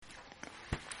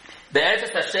Be'ezus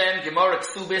Hashem, Gemara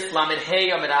Kesubos, Lamed Hey,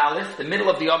 Amid Aleph, the middle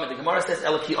of the Amid, the Gemara says,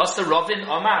 Eliki Osa Rovin,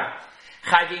 Omar.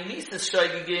 Chayvi Mises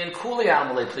Shoygigin, Kuli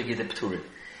Amalei Pligi de Pturin.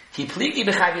 Ki Pligi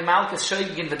Bechayvi Malkus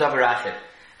Shoygigin V'davar Achir.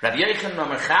 Rabbi Yochanan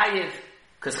Amar Chayiv,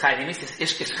 because Chayvi Mises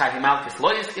Ishkish, Chayvi Malkus Lo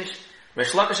Yishkish.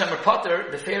 Resh Lakish Amar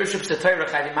Potter, the Ferish of Setoira,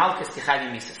 Chayvi Malkus, Ki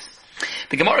Chayvi Mises.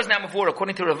 The Gemara is now before,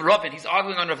 according to Rav Ravin, he's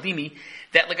arguing on Rav Dimi,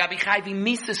 that Lagabi Chayvi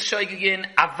Mises Shoygigin,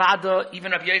 Avada,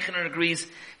 even Rabbi Yochanan agrees,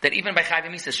 that even by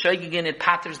Chayvi Mises Shoygigin, it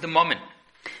patters the moment.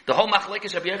 The whole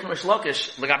Machlekes Rabbi Yochanan Resh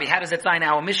Lakish, Lagabi how does it say in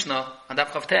our Mishnah, on Daf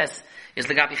Chav Tes, is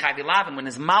Lagabi Chayvi Lavin, when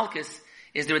his Malkus,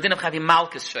 is there a din of Chayvi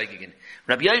Malkus Shoygigin.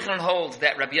 Rabbi Yochanan holds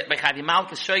that by Chayvi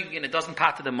Malkus Shoygigin, it doesn't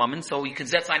patter the moment, so you can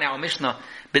set in our Mishnah,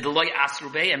 B'deloi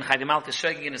Asrubei, and Chayvi Malkus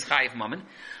Shoygigin is Chayiv moment.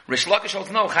 Rish Lakish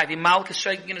holds no, Chayvi Malkus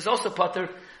Shoygigin is also patter,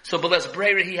 so Beles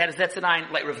Breira, he had a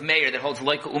Zetzayin, like Rav Meir, that holds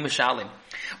Loika Umishalim.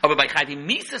 But by Chayvi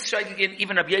Mises Shoygigin,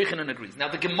 even Rabbi Yochanan agrees. Now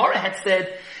the Gemara had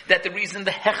said that the reason,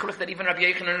 the Hechrich, that even Rabbi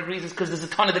Yochanan agrees is because there's a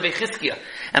ton of the Vechizkiah.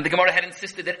 And the Gemara had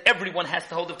insisted that everyone has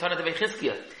to hold the ton of the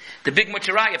Vechizkiah. The big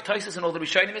Mucharai of Tosis and all the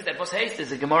Rishonim is that Bos Haste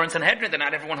is a Gemara in Sanhedrin, that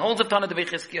not everyone holds the ton of the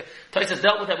Vechizkiah. Tosis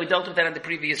dealt with that, we dealt with that in the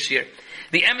previous year.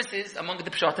 The emes is, among the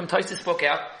Pshatim, Tosis spoke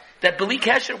out, that Beli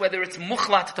Kesher, whether it's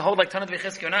Muchlat to hold like ton of the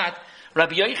Vechizkiah or not,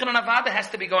 Rabbi Yochanan Avada has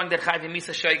to be going that Chayvi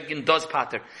Misa Shoygigin does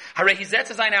pater. Hare Hizet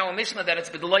says in our Mishnah that it's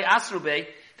B'deloi Asrubei.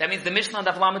 That means the Mishnah on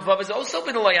Daf Lamed Vav is also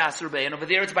B'deloi Asrubei. And over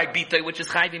there it's by Bitoi, which is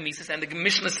Chayvi Mises. And the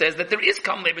Mishnah says that there is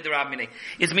Kam Lebe Derab Minei.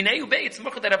 Is Minei Ubei, it's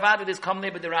Muchat that Avada, there's Kam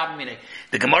Lebe Derab Minei.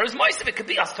 The Gemara is Moisev, it could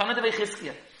be Astana de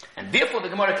Vechizkiah. And therefore the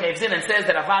Gemara caves in and says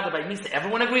that Avada by Misa,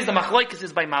 everyone agrees the Machloikis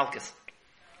is by Malkus.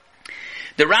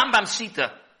 The Rambam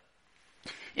Shita,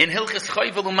 in Hilchis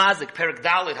Choyvel Umazik, Perek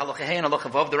Dalit, Halacha Hey and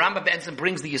Halacha Vav, the Rambam Benson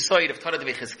brings the Yisoid of Torah de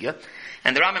Vechizkiah,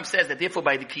 and the Rambam says that therefore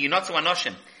by the Kiyunotzu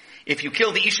Anoshim, if you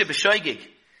kill the Isha B'Shoygig,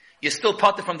 you're still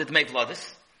potter from the Dmei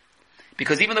Vladis,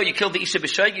 because even though you killed the Isha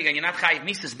B'Shoygig and you're not Chayiv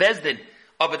Mises Bezdin,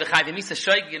 but the Chayiv Mises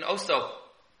Shoygig also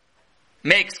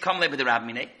makes Kam Lebe the Rab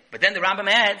Minei. But then the Rambam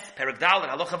adds, Perek Dalit,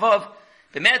 Halacha Vav,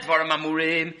 B'med Varam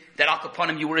Amurim, that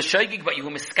Akaponim you were a Shoygig, but you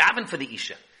were miskaven for the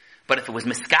Isha. But if it was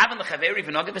miskaven l'chaveri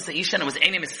v'nogav v'sa'isha and it was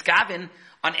any miskaven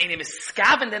on any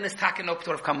miskaven, then there's taken no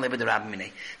p'tor of kam lebe derab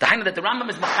minei. The hainu that the Rambam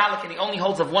is machalik and he only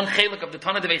holds of one chelik of the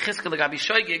Tana de Vechizkiah l'gabi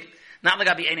shoygig, not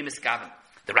l'gabi any miskaven.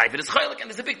 The Ravid is chaylik and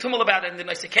there's a big tumul about it and the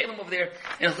Noisei Kelim over there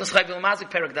in Hilchos Chayv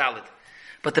Mazik Perek Dalit.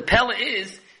 But the pella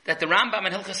is that the Rambam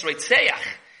in Hilchos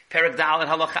Reitzeach Perek Dalit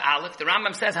Halacha Aleph, the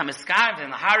Rambam says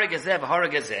hamiskaven l'hareg hazeh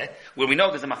v'hareg hazeh, where we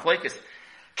know there's a machlokes.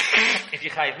 If you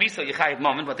chayiv misa, you chayiv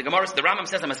moment. But the Gemara, the Rambam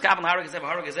says, "Amaskav and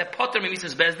haragazeh, potter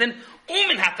mimisas bezdin,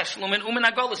 umin hat tashlumin, umin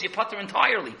agolus." You potter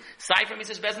entirely. Sai from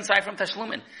misas bezdin, sai from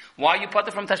tashlumin. Why you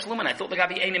potter from tashlumin? I thought the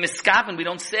Gabi einim miskaven. We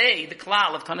don't say the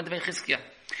klal of Tana de Vechizkiah.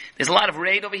 There's a lot of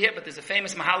raid over here, but there's a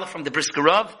famous mahala from the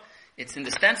Briskerov. It's in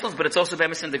the stencils, but it's also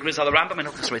famous in the Griz al Rambam and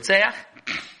Hilchos Reitzeach.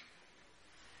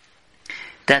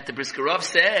 That the Briskerov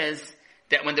says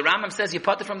that when the Rambam says you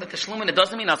potter from the tashlumin, it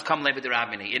doesn't mean as kam lebe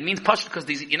derabini. It means pashut because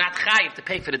you're not chayiv to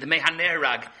pay for the dmei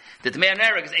hanerag. The dmei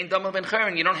hanerag is ein damel ben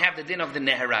cheren. You don't have the din of the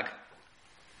neherag.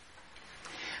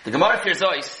 The Gemara fears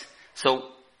ois. So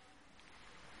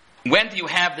when do you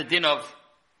have the din of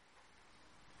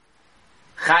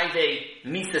chayve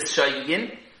misas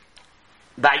shoygin?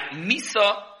 By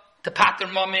misa to pater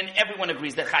momin, everyone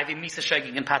agrees that chayve misas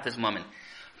shoygin paters momin.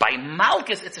 By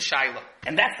malchus, it's a shaila,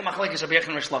 and that's the machlekes Rabbi Yochanan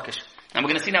and Rish Lakish. And we're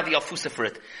going to see now the alfusa for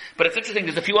it. But it's interesting,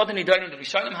 there's a few other nidarim that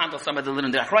Rishonim handle some of the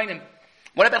linen derachronim.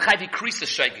 What about chayvi krisas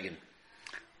shoygin?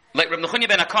 Like Reb Nechunya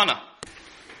ben Akana.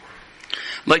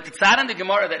 Like the tzad in the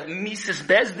Gemara that Mises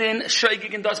Bezdin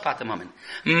shoygin does pater momin.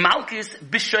 Malchus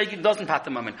b'shoygin doesn't pater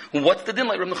momin. What's the din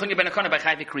like Reb Nechunya ben Akana by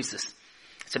chayvi krisas?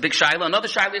 It's a big shaila. Another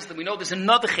shaila is that we know there's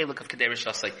another chiluk of Kedei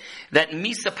Rishasai. That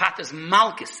Misa paters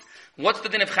Malchus. What's the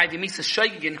din of chayvi Misa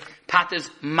shoygin paters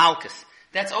Malchus?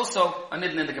 That's also a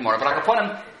nidin in the Gemara. But I can put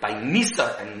him by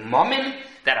Misa and Momin,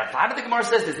 that Avada the Gemara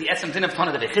says, there's the Esem din of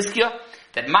Tana de Vechizkiah,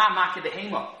 that Ma Maki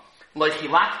Behema,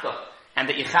 Loichilakta, and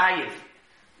the Ichayiv,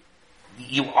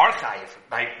 you are Chayiv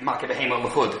by Maki Behema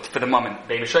Lechud, for the Momin.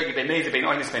 Bein Shoygin, Bein Mezi, Bein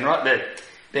Oynis,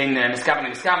 Bein Miskaven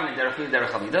and Derech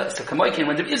Chavida. So Kamoikin,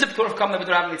 when there is a P'tur of Kam Levi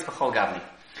Derabni, it's B'chol Gavni.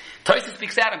 Toysa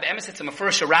speaks out, and Be'emes it's a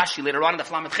Mefurish Rashi later on in the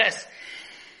Flamet Ches.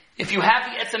 If you have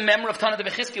the etzem member of Tana de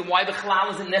Vechizkiah, why the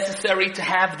chalal is it necessary to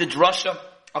have the drasha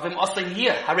of him osay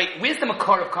yir? Where's the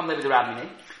makar of Kam Levi Derabni?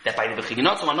 That by the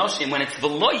B'chiginot Anoshim, when it's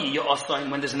v'loyi you osay,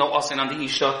 when there's no osay on the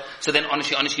isha, so then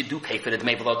onish you do pay for the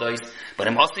dmei v'lodos. But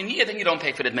in osay yir, then you don't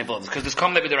pay for the dmei v'lodos because there's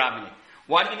Kam Levi Derabni.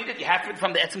 Why do you need it? You have it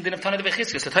from the etzem din of Tana de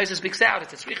Vechizkiah. So Taisa speaks out.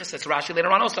 It's a tzrichas. It's Rashi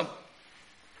later on also.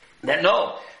 That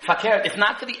no, fakir, if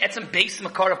not for the etzem base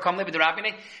makar of kamle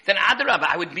b'derabine, then adarabba,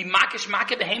 I would be makish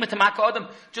behema to maka adam,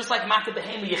 just like maka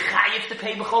behema, yechayiv to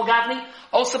pay b'chol gavni.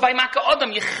 Also by maka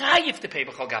adam, yechayiv to pay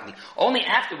b'chol gavni. Only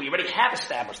after we already have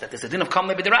established that there's a din of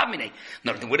kamle b'derabine.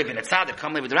 No, there would have been a tzad that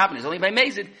kamle b'derabine is only by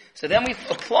mezid. So then we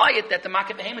apply it that the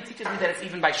maka behema teaches me that it's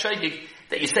even by shoygig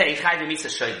that you say chayiv misa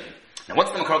shoygig. Now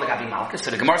what's the makar of gabi malchus? So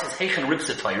the Gemara says heichen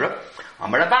ribsa Torah.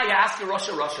 Amar Rabbi, ask your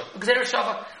Rasha, Gzeira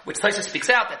Shava, which Taisa speaks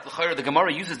out that the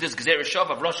Gemara uses this Gzeira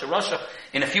Shava of Rasha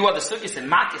in a few other sugyas, in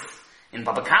Makis, in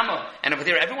Baba Kama, and over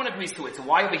there everyone agrees to it. So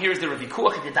why over here is there a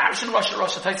Vikuach? If you darshan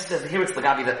Rasha, Taisa says here it's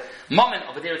Lagabi the moment,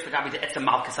 over there it's Lagabi the Etzem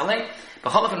Malchus Alei.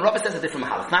 But Cholaf and Rabbi says a different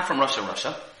Mahal. It's not from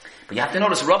Rasha. But you have to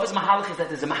notice, Rabbi's Mahalach is that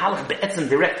there's a Mahalach be'etzem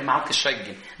direct Malchus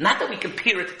Shaygin. Not that we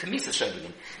compare it to Misa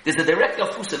Shaygin. There's a direct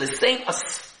Yafusa, the same a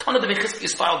ton of the Vechizki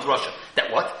style drasha.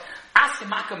 That what? Ask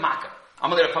Maka. I'm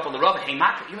there a couple of Rabbi, hey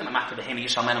Maka, even a Maka behemi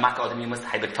Yishalmen, Maka Odem, you must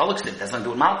have Bektolixid, doesn't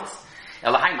do it Malchus.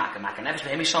 Elahai Maka Nefesh,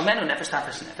 behemi Yishalmen, Nefesh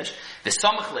Tafesh Nefesh. The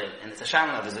Samachle, and it's a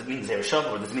Shaman, does it mean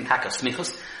Zereshov, or does it mean Taka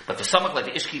Smichus? But the Samachle, the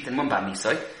Ishkit and Mumba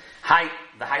Misoi,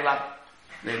 the High Lab,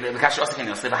 the Kasher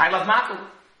Osakin, the High Lab Maka.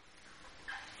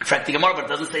 In fact, the Gemara, but it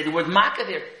doesn't say the word Maka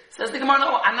there. It says the Gemara,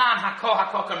 no, Anan, Hako,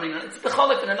 Kamrina. It's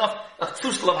Becholif and enough, a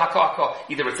Tzushel of Hako.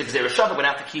 Either it's a Zereshov,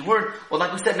 without the key word, or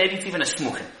like we said, maybe it's even a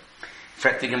Smuchin. In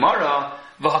fact, the Gemara,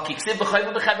 but how can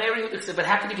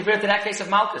you compare it to that case of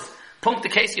Malchus? Punkt, the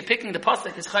case you're picking, the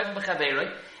pasuk is chayv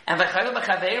b'chaveroi, and v'chayv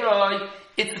b'chaveroi,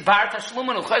 it's bar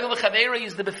tashlumen. Chayv b'chaveroi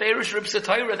is the beferish ribsa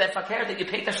Torah that fakir that you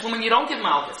pay tashlumen, you don't give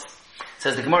Malchus.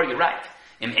 Says the Gemara, you're right.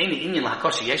 In any inyan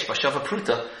lahakoshi yesh b'shava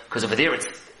pruta, because over there it's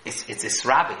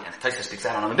Israbi, and the Taisa speaks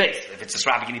out on the base. If it's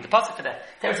Israbi, you need the pasuk for that.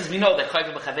 There says we know that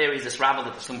chayv b'chaveroi is Israbi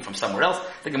that assumed from somewhere else.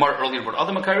 The Gemara earlier wrote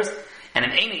other makaras. And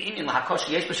in any inyan lahakosh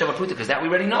yesh b'shava pruta, because that we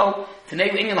already know. Today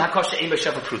inyan lahakosh ein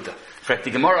b'shava pruta. For the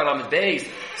Gemara on the base,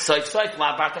 soif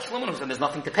la bar tashlumen, and there's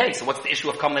nothing to pay. So what's the issue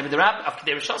of kam levi derab of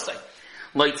kedei rishasai?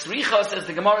 Loitzricha says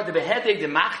the Gemara the behedeg the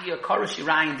machia karash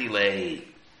yirayin delay.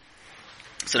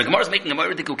 So the Gemara is making a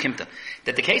moiridiku kimta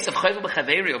that the case of chayv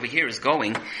b'chaveri over here is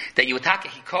going that you attack a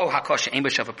hiko hakosh ein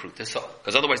b'shava pruta. So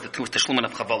because otherwise the two tashlumen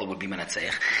of chavala would be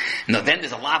menatzeich. Now then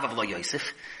there's a lav of lo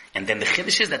Yosef. And then the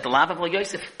chiddush is that the lav of Lo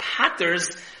Yosef patters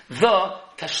the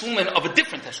tashlumen of a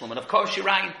different tashlumen of kor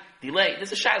shirayin delay.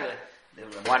 There's a shaila.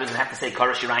 Why does it have to say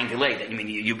kor shirayin delay? That you mean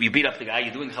you beat up the guy,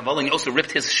 you're doing chaval, and you also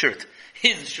ripped his shirt,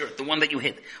 the one that you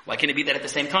hit. Why can't it be that at the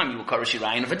same time you will kor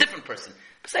shirayin of a different person?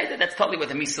 Say that's totally with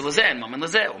the misa lazeh and mammon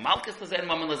lazeh, or malchus lazeh and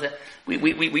mammon lazeh.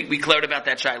 We cleared about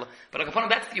that shaila. But upon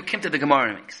that's the yukim the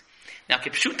Gemara makes. Now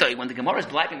kipshutai, when the Gemara is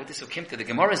blibing with this yukim the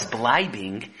Gemara is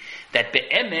blibing that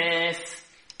be'emes.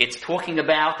 It's talking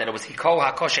about that it was Hiko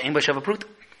HaKosha Ein B'Shava Pruta.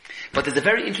 But there's a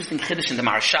very interesting chiddush in the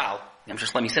Marshal. He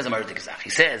says the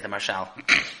Marshal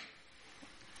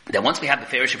that once we have the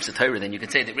Ferish of Torah, then you can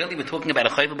say that really we're talking about a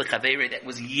Chayv B'Chaveri that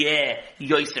was Yoyser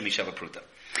Mishava Pruta.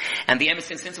 And the emes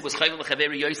since it was Chayv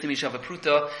B'Chaveri Yoyser Mishava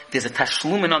Pruta, there's a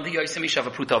Tashlumen on the Yoyser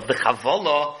Mishava Pruta of the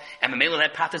Chavala, and Mamela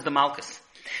that patters the Malchus.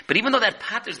 But even though that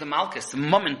patters the Malchus, the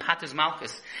Mummin patters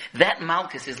Malchus, that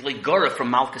Malchus is Legora from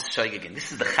Malchus Shoygin.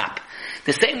 This is the Chap.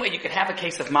 The same way you could have a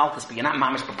case of Malchus, but you're not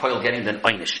Mamish Papoil getting the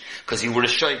Einish, because you were a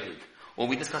Shoygin. Or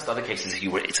we discussed other cases,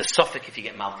 it's a suffix if you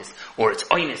get Malchus, or it's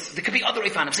Einis. There could be other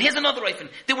Eifanim. So here's another Eifan.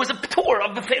 There was a tour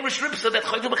of the Ferish Ripsa that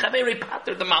Chayv B'Chaveri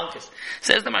pattered the Malchus.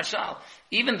 Says the Marshal,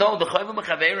 even though the Chayv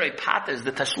B'Chaveri patters,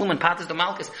 the Tashlumen patters the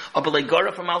Malchus, of a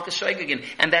Legora from Malchus Shoygin,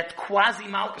 and that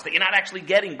quasi-Malchus that you're not actually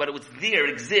getting, but it was there,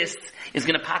 exists, is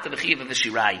going to patter the Chiv of the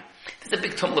Shirai. There's a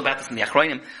big tumble about this in the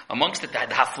Achroinim. Amongst it, the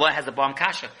Hafla has a bomb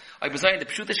kasha. I was saying the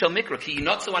Pshuta Shel Mikra, Ki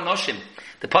Yinotzu Anoshim.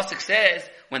 The Pasuk says,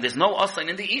 when there's no Oslain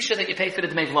in the Isha, then you pay for the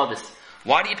Dmei Vladis.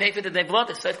 Why do you pay for the Dmei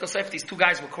Vladis? Seif Kosef, these two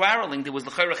guys were quarreling, there was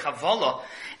the Chayra Chavala,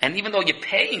 and even though you're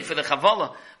paying for the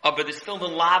Chavala, but there's still the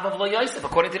Lav of Lo Yosef.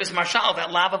 According to this Marshal,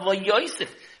 that Lav of Lo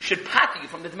Yosef should patter you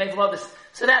from the Dmei Vladis.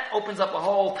 So that opens up a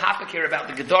whole topic here about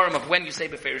the Gedorim of when you say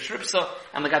Beferish Ripsa,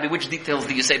 and Lagabi, which details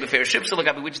do you say Beferish Ripsa,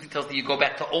 Lagabi, which details do you go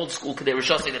back to old school Kedei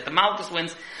Rishosei that the Malchus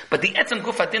wins. But the Etzem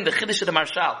Gufatin, the Chiddush of the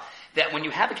Marshal, that when you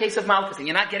have a case of Malchus, and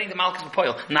you're not getting the Malchus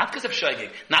B'Poil, not because of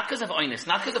Shoygig, not because of Oynis,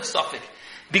 not because of Suffolk,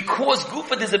 because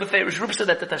Gufa is a Beferish Ripsa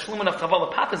that the Tashlumen of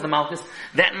Chavala patters the Malchus,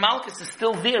 that Malchus is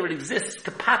still there, it exists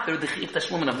to patter the Chiv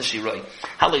Tashlumen of the Shiroi.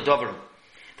 Halei Doveru.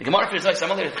 The Gemara says,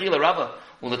 "Samalei Chila Rava,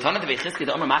 well, the Tana de Vechizki,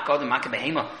 the Omer Maka Odem Maka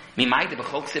Behema, Mimai de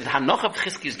Bechol Ksiv, the Hanoch of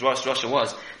Chizki's Drosha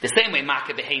was the same way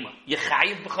Maka Behema.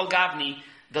 Yechayiv Bechol Gavni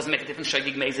doesn't make a difference.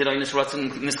 Shagig Meizid Oynis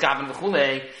Rotzen Niskaven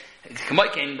Vechulei.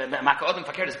 Kamoykein Maka Odem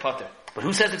Fakir is Potter. But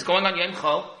who says it's going on Yom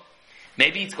Chol?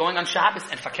 Maybe it's going on Shabbos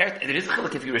and fakert, and it is a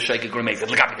chiluk if you're a shaykh gremezid.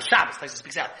 Look at the Shabbos, Taisa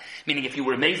speaks out. Meaning if you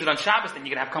were amazed on Shabbos, then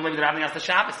you're going to have come over the Rabbin after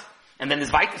Shabbos. And then there's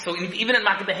Vaita, so even in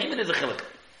Makkah Behemoth there's a chiluk.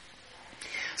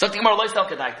 So the Gemara lois al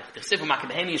kedaitach. The Chsiv Makkah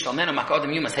Behemoth yishal menu Makkah Adam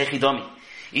Yumas hechi domi.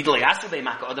 Idol yasrbe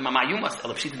Makkah Adam ama Yumas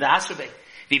elapshita da asrbe.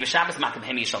 Viva Shabbos Makkah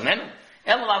Behemoth yishal menu.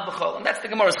 Elalav b'chol. And that's the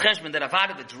Gemara's cheshbon that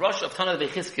Avada, the drush of Tanah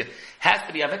Vechizkiah, has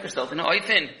to be avek herself in a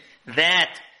oifen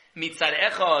that mitzad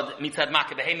echad, mitzad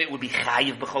Makkah Behemoth would be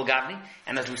chayiv b'chol gavni.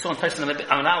 And as we saw in Pesach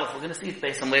Aleph, we're going to see it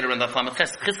based on later in the Chalamet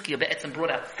Ches. Chizkiah be'etzem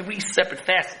brought out 3 separate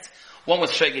facets. One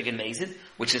was Shogeg and Mezid,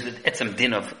 which is the etzem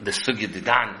din of the Sugya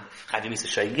Didan, Chayim Misa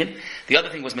Shogeg. The other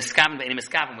thing was Miskaven Be'enim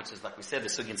Miskaven, which is, like we said, the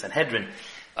Sugya in Sanhedrin,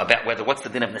 about what's the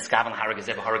din of Miskaven,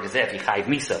 Haragazev, Haragazev, Yichayim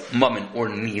Misa, Mammon, or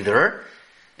neither.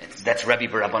 That's Rabbi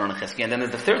Baraban and Chesky. And then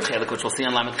there's the third chiluk, which we'll see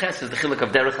on Lamed Ches, is the chiluk of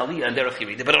Derech Aliyah and Derech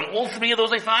Yirida. But on all 3 of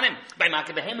those I found him. By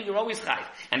Makkah Behemoth, you're always chayiv.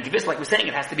 And Gibis, like we're saying,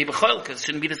 it has to be B'chol, because it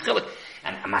shouldn't be this chiluk.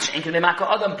 And Amash Enkel Makkah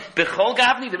Adam, B'chol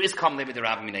Gavni, there is Kam Levi the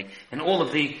Rabbi Minei. And all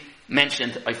of the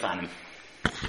mentioned I found him.